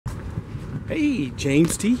Hey,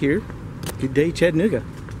 James T here. Good day, Chattanooga.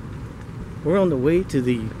 We're on the way to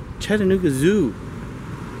the Chattanooga Zoo.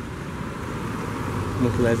 I'm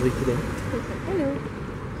with Leslie today. Hello.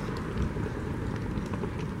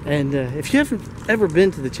 And if you haven't ever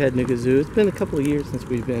been to the Chattanooga Zoo, it's been a couple of years since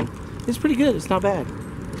we've been. It's pretty good. It's not bad.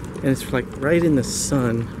 And it's like right in the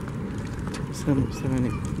sun. Sun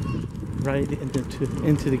shining right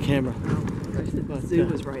into the camera. The zoo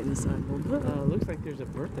was right in the sun. Looks like there's a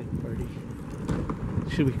birthday party.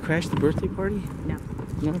 Should we crash the birthday party? No.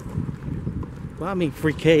 No? Well, I mean,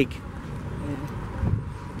 free cake. Yeah.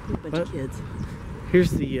 A bunch of kids.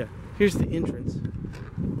 Here's the entrance.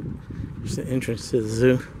 Here's the entrance to the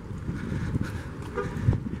zoo.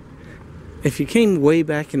 If you came way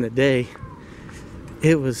back in the day,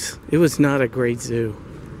 it was not a great zoo.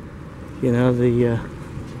 You know, the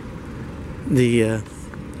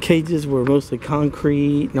cages were mostly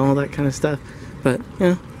concrete and all that kind of stuff. But, you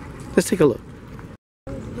know, let's take a look.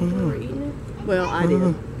 Well, I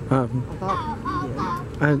did.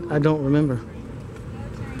 I don't remember.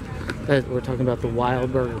 We're talking about the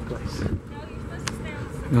Wild Burger place.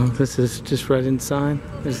 No, this is just right inside.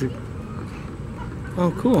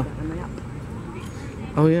 Oh, cool.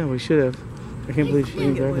 Oh yeah, we should have. I can't believe she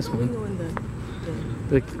didn't grab this one.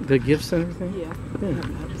 The gift center thing? Yeah.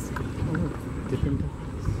 Oh, different dogs.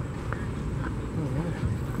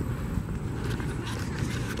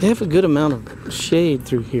 They have a good amount of shade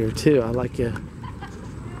through here too. I like it.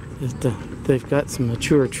 They've got some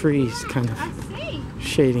mature trees kind of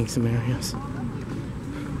shading some areas.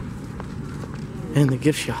 And the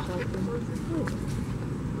gift shop.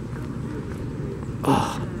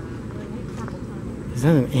 Oh. Is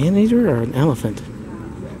that an anteater or an elephant?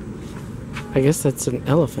 I guess that's an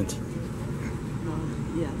elephant.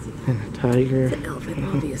 Yeah, and a tiger. It's an elephant,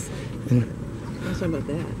 obviously. And I was talking about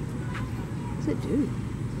that. What's it do?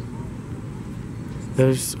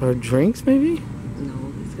 those are drinks, maybe?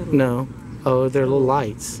 No, it's got a No. Oh, they're little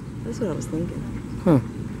lights. That's what I was thinking. Huh.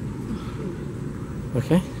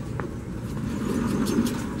 Okay.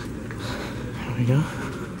 There we go.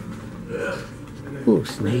 Ooh,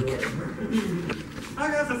 snake. Hi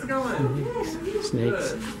guys, how's it going?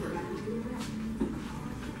 Snakes.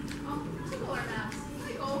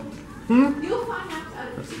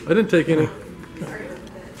 I didn't take any.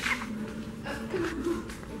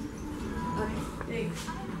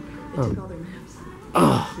 They took all their maps.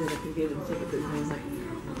 Oh. So that I could give them tickets, and I was like,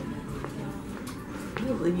 I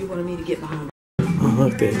don't believe you wanted me to get behind. Oh,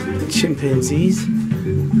 look, the chimpanzees.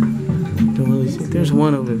 Don't really see. There's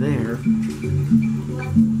one over there.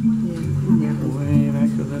 Yeah. Way back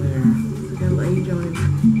over there. We gotta let you join.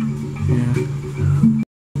 Yeah.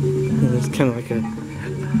 It's kind of like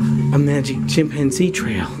a magic chimpanzee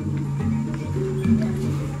trail.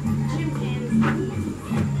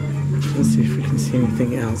 Let's see if we can see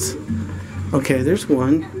anything else. Okay, there's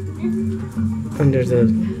one under the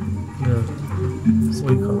what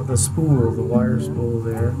do you call it? The spool, the wire spool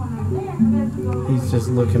there. He's just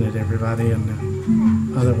looking at everybody in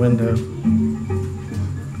the other window.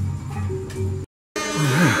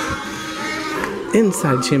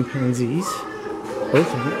 Inside chimpanzees.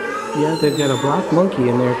 Both of them. Yeah, they've got a black monkey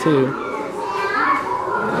in there too.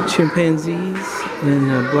 Chimpanzees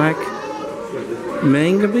and a black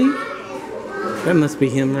mangabey. That must be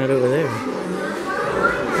him right over there.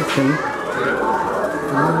 That's him.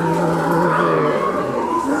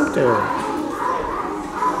 Over there.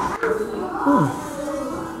 Oh.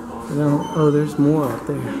 No, oh, there's more out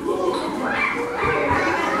there.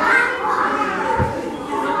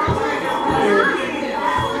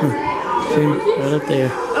 See, right up there.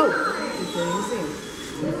 Oh!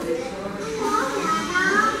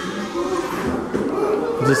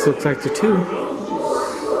 It just looks like the two.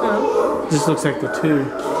 Oh. Just looks like the two.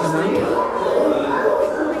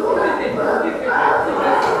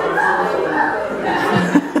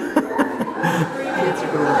 Kids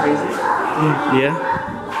are going crazy. Yeah.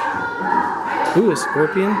 Ooh, a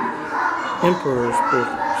scorpion. Emperor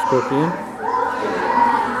scorpion.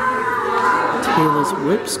 Tailless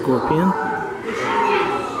whip scorpion.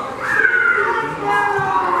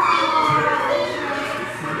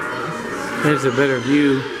 There's a better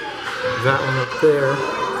view of that one up there.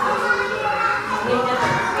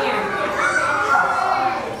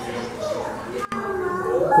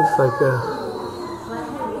 Looks like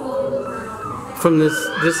from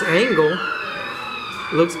this angle,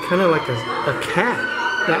 looks kind of like a cat.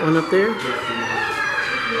 That one up there.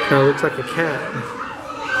 Kind of looks like a cat.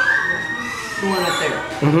 The one up there.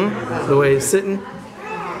 Mm-hmm. The way he's sitting.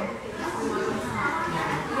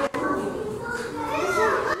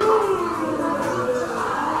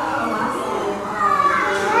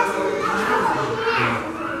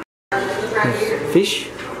 Fish.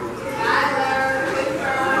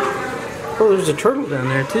 Oh, there's a turtle down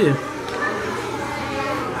there too.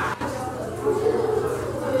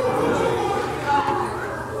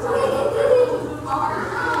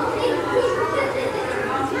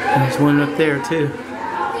 There's one up there too.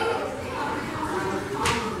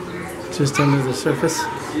 Just under the surface.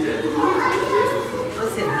 He's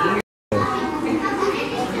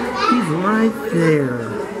right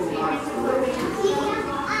there.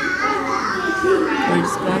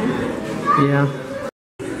 Yeah.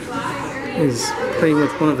 He's playing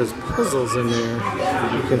with one of his puzzles in there.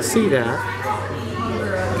 You can see that.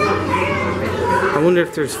 I wonder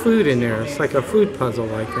if there's food in there. It's like a food puzzle,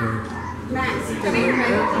 like that.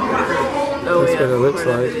 Oh, That's what it looks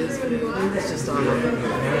like. It's just on it.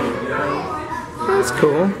 That's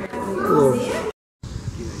cool. Cool.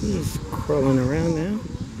 He's crawling around now.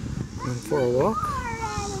 Going for a walk.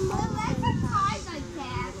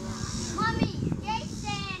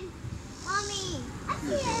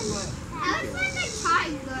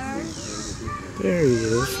 There he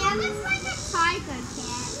is. Yeah, looks like a tiger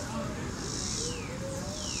cat.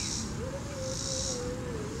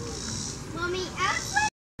 Mommy,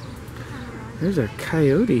 There's a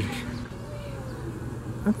coyote.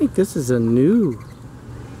 I think this is a new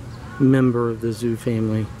member of the zoo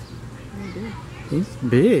family. He's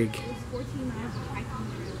big.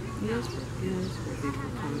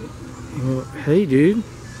 Well, hey, dude.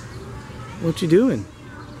 What you doing?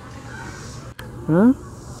 Huh?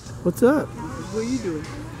 What's up? What are you doing?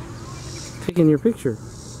 Taking your picture.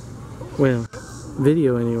 Well,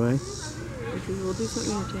 video anyway. Okay, we'll do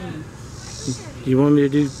something entertaining. Do you want me to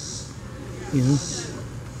do, you know,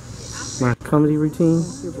 my comedy routine?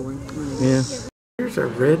 You're boring. Yeah. Here's a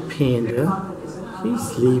red panda. He's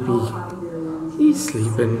sleepy. He's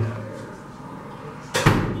sleeping.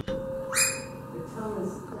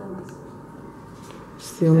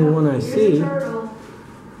 It's the only one I see. Are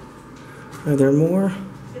there more?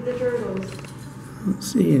 The turtles. I don't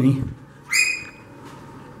see any.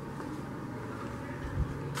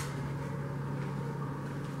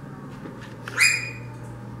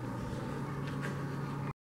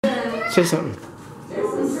 Say something.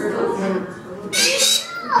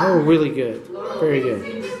 Oh, really good. Very good.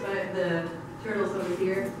 The turtles over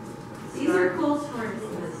here. These are cool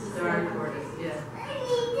tortoises. Star tortoise, yeah.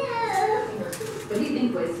 What do you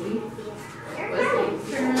think, Wesley? Wesley,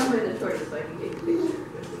 turn around by the tortoise so I can get a picture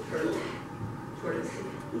with the turtle. Tortoise.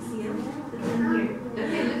 You see him? Here.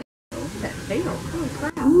 Okay, look. That tail. Holy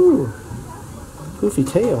crap. Ooh. Goofy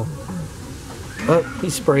tail. Oh,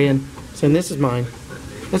 he's spraying. Saying this is mine.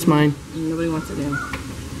 That's mine. Nobody wants it in.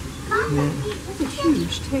 Yeah. That's a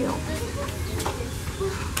huge tail.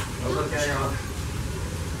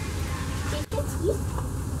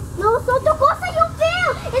 no, so the cosa you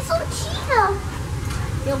feel. It's so cheetah.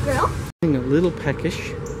 Little girl. A little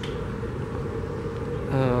peckish.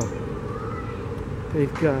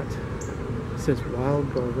 They've got, it says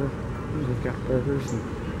wild burger. They've got burgers and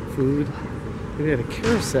food. They've got a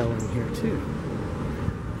carousel in here too.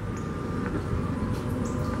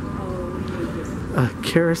 A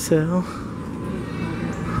carousel.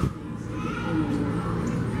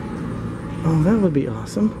 Oh, that would be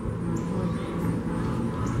awesome.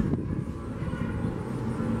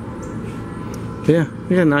 Yeah,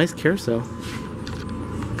 we got a nice carousel.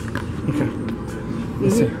 Okay.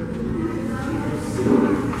 Let's see.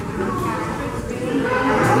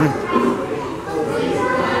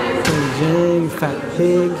 Jane, Fat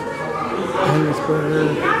Pig,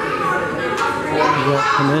 Hamburger. We got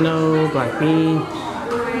pimento, black bean.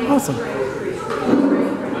 Awesome.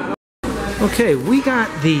 Okay, we got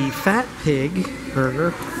the Fat Pig burger.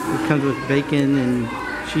 It comes with bacon and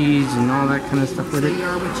cheese and all that kind of stuff with it. You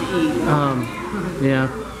are what you eat. Yeah.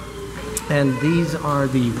 And these are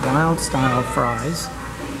the wild style fries.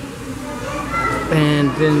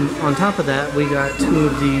 And then on top of that, we got two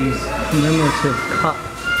of these commemorative cup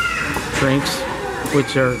drinks,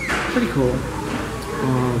 which are pretty cool.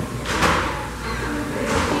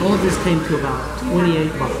 All of this came to about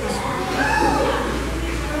 28 bucks.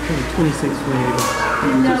 26, 28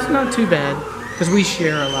 bucks. It's not too bad, because we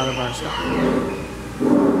share a lot of our stuff.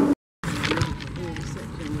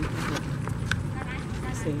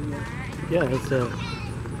 Yeah, it's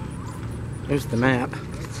there's the map.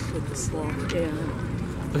 With the sloth, yeah.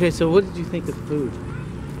 Okay, so what did you think of the food?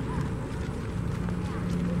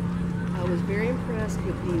 I was very impressed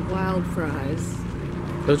with the wild fries.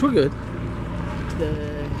 Those were good.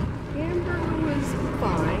 The hamburger was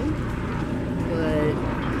fine, but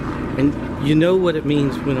And you know what it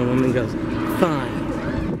means when a woman goes, fine.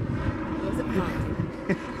 it wasn't fine.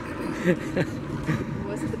 It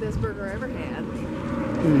wasn't the best best burger I ever had.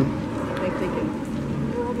 Mm. I think they can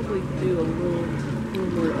probably do a little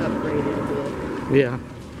more upgraded a bit. Yeah.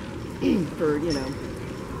 For, you know,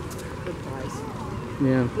 the price.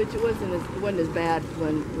 Yeah. Which it wasn't as bad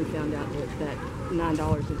when we found out that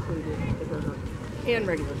 $9 included the burger and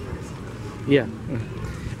regular fries. Yeah.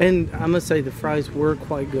 And I must say the fries were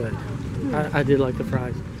quite good. I did like the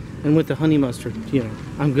fries. And with the honey mustard, you know,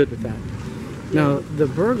 I'm good with that. Now, the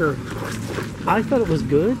burger, I thought it was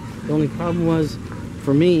good. The only problem was,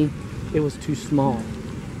 for me, it was too small.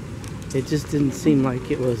 It just didn't seem like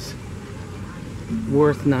it was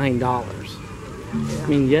worth $9. I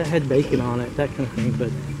mean, yeah, it had bacon on it, that kind of thing,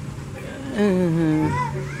 but,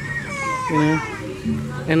 you know.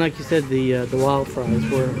 And like you said, the wild fries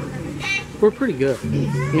were pretty good. I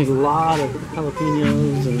mean, a lot of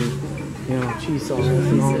jalapenos and, you know, cheese sauce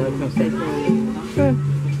and all that kind of stuff. Yeah,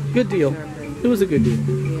 good deal. It was a good deal.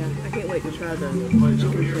 Yeah, I can't wait to try the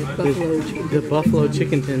buffalo chicken. The buffalo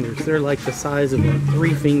chicken tenders, they're like the size of like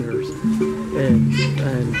 3 fingers. And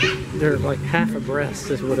they're like half a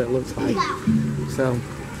breast is what it looks like. So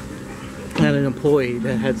I had an employee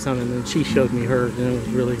that had some, and then she showed me hers, and it was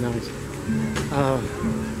really nice.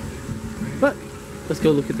 But let's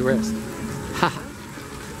go look at the rest. Ha!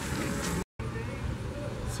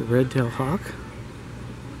 It's a red-tailed hawk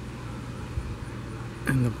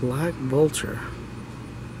and the black vulture.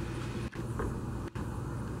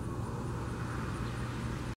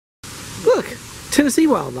 Look, Tennessee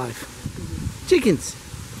wildlife. Chickens.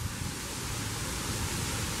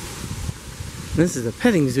 This is a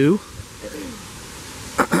petting zoo.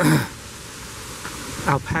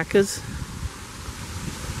 Alpacas.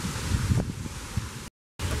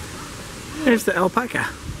 There's the alpaca.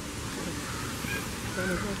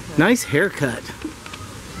 Nice haircut.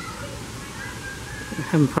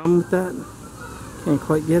 Having a problem with that? Can't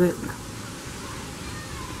quite get it.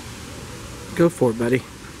 Go for it, buddy.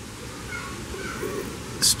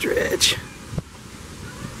 Stretch.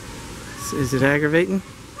 Is it aggravating?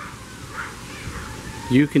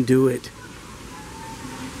 You can do it.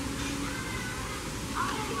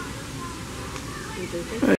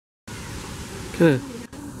 Got a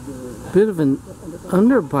bit of an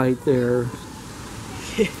underbite there.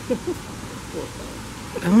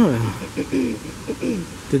 Oh.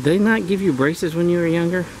 Did they not give you braces when you were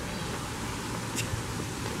younger?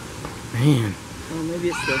 Man. Oh, maybe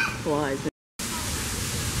it's the flies.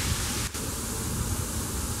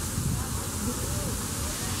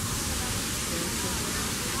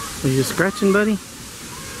 Are you scratching, buddy?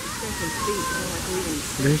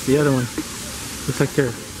 There's the other one. Looks like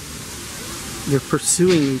they're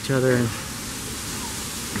pursuing each other. And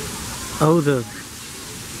oh, the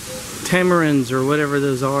tamarins or whatever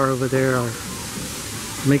those are over there are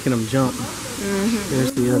making them jump.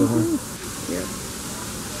 There's the other one. Yep.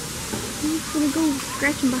 He's gonna go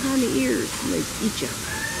scratching behind the ears and they eat you.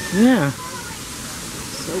 Yeah.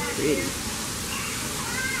 So pretty.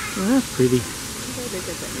 Well, that's pretty. They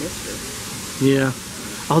got that mister. Yeah.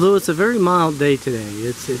 Although it's a very mild day today.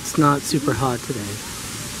 It's not super hot today.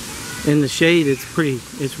 In the shade, it's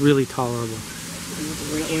really tolerable.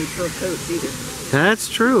 We're not wearing fur coats either. That's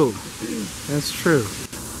true. That's true.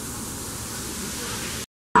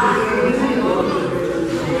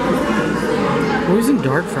 Poison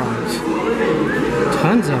dart frogs.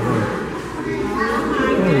 Tons of them.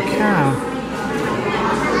 Holy cow.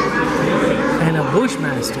 And a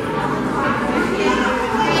bushmaster.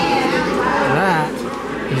 That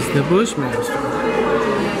is the bushmaster.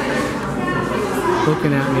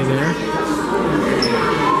 Looking at me there.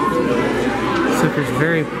 Sucker's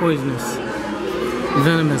very poisonous.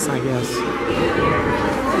 Venomous, I guess.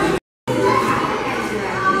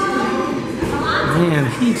 Man,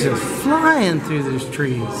 he's just flying through those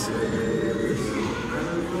trees.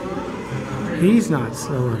 He's not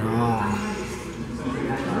slow at all.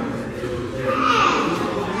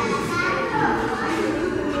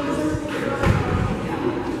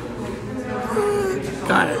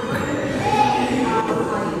 Got it.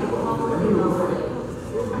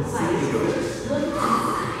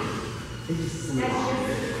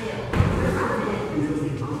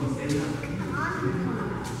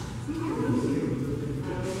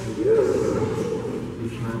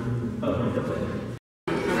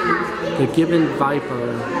 The gibbon viper.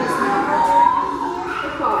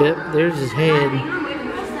 Yep, there's his head.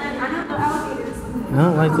 I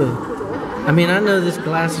don't like the... I mean, I know this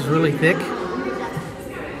glass is really thick,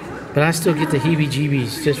 but I still get the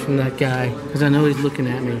heebie-jeebies just from that guy, because I know he's looking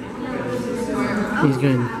at me. He's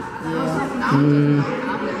going, I'm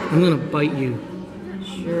going to bite you.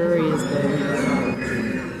 Sure he is there.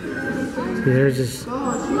 See, there's his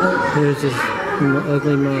And the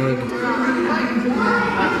ugly mug.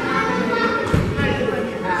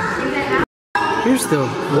 Here's the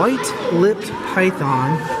white-lipped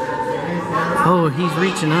python. Oh, he's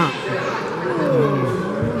reaching up. Oh.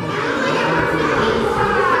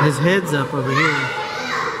 His head's up over here.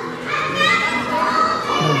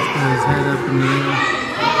 He's got his head up in the air.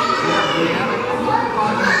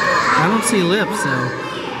 I don't see lips though.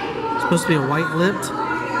 It's supposed to be a white-lipped.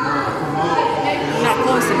 Not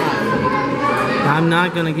close enough. I'm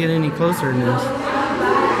not going to get any closer than this. I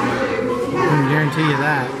can guarantee you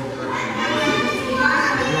that.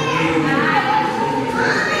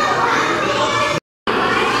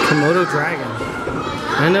 Komodo dragon.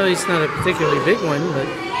 I know he's not a particularly big one, but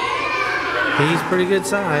he's pretty good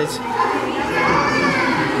size.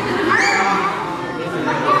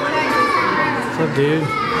 What's up, dude?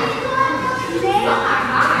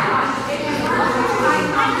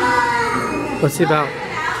 What's he about?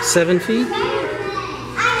 7 feet?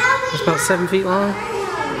 It's about 7 feet long?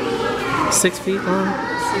 6 feet long?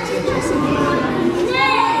 6 inches.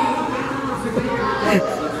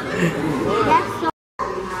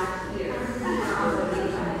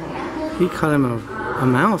 He caught him a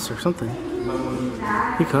mouse or something.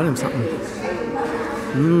 He caught him something.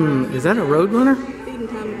 Is that a roadrunner? Feeding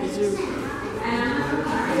time at the zoo.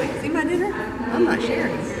 See my dinner? I'm not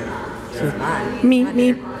sharing. It's mine. Meep, My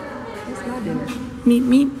meep. dinner. It's my dinner. Meep,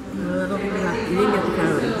 meep. No, I don't think you didn't get the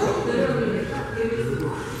coyote.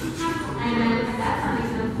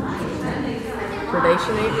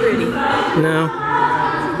 Predation ain't pretty. No.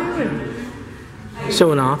 What's he doing?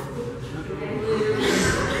 Showing off.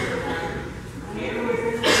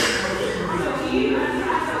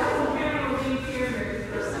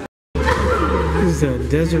 This is a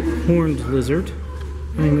desert horned lizard.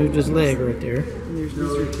 And he moved his leg right there. And there's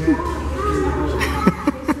lizard cat.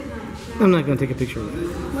 I'm not going to take a picture of that.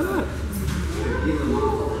 Why not?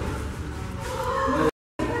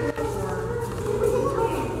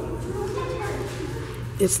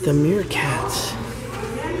 It's the meerkats.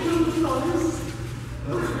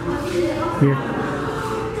 Here.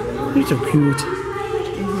 These are cute.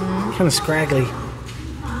 Kind of scraggly.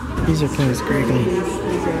 These are kind of scraggly.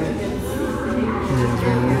 There's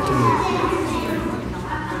one right there.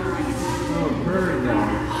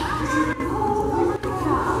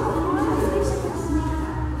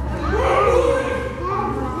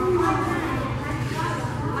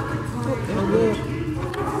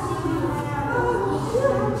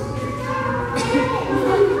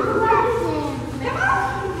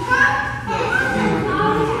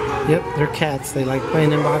 Yep, they're cats. They like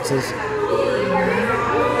playing in boxes.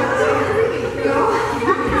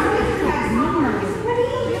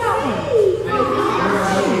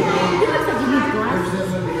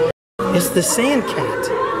 It's the sand cat.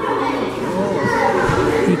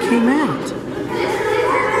 He came out.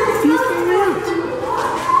 He came out.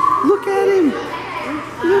 Look at him.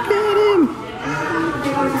 Look at him.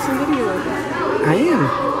 I am.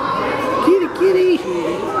 Kitty, kitty.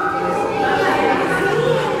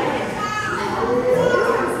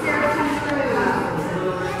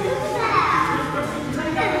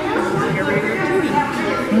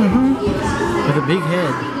 With a big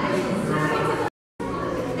head.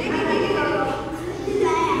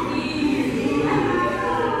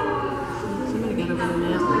 Somebody got over there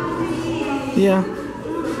now. Yeah.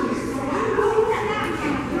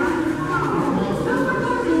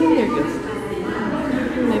 There it goes.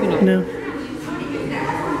 Maybe not. No.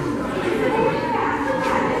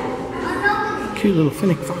 Cute little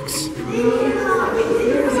fennec fox. So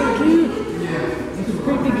cute.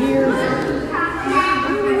 Great big ears.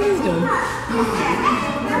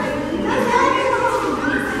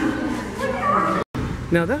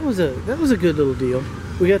 Now that was a good little deal.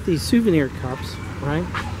 We got these souvenir cups, right?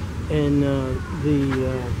 And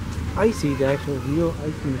the icy, the actual real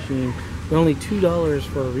icy machine, they're only $2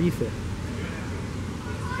 for a refill.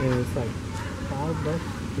 And it's like $5,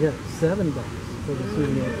 yeah, $7 for the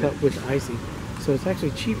souvenir cup with icy. So it's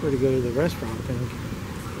actually cheaper to go to the restaurant, I think,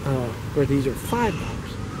 where these are $5.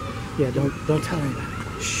 Yeah, don't tell anybody.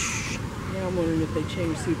 Shh. Yeah, I'm wondering if they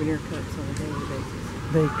change souvenir cups on a daily basis.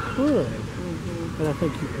 They could, but I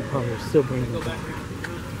think you could probably still bring them back.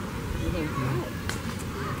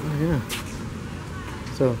 Oh yeah.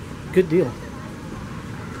 So good deal.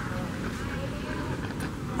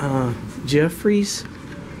 Jeffrey's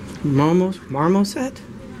marmoset.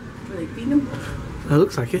 Are they feeding them? That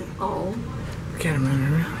looks like it. Oh. I can't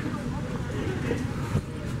remember.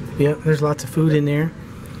 Yep, there's lots of food in there.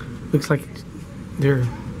 Looks like they're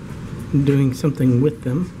doing something with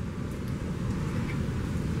them.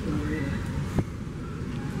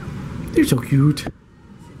 They're so cute.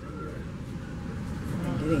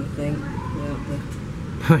 anything.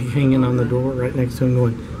 Hanging on the door right next to him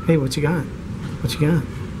going, hey, what you got? What you got?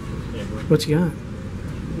 What you got?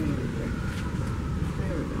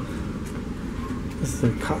 This is a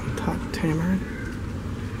cotton top tamarin.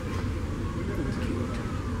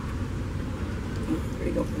 There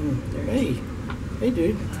you go. Hey. Hey,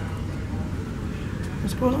 dude.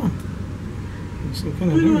 What's going on? You seem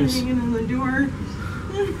kind of nervous. Hanging on the door.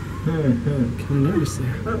 Kind of nervous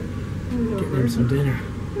there. Getting him some dinner.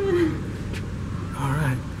 All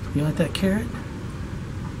right. You like that carrot?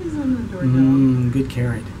 He's on the door Good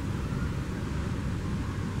carrot.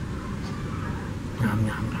 Nom,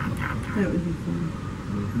 nom, nom, nom, nom. That would be fun.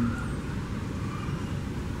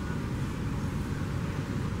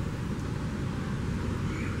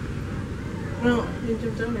 Well, he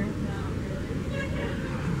jumped on her.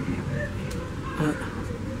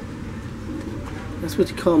 That's what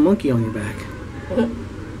you call a monkey on your back.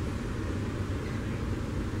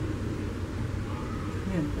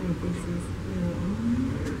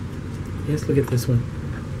 Yes, look at this one.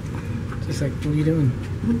 Just like, what are you doing?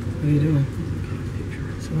 What are you doing?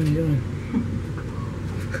 So what are you doing?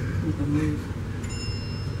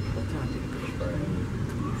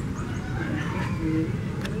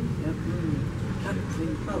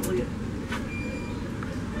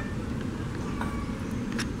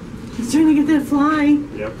 He's trying to get that fly.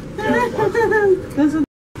 Yep. That's what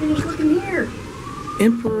finish looking here.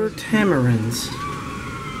 Emperor tamarins.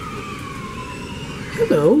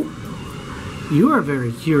 Hello. You are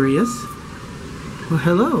very curious. Well,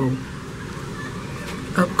 hello.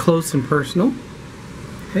 Up close and personal.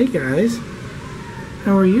 Hey guys.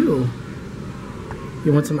 How are you?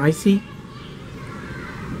 You want some icy?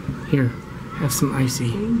 Here, have some icy.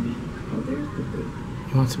 You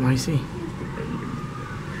want some icy?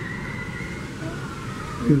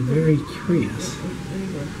 You're very curious.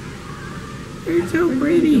 You're so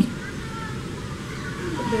pretty.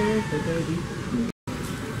 There's the baby.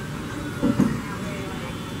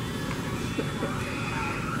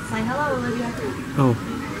 Say hello, Olivia. Oh,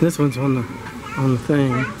 this one's on the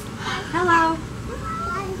thing.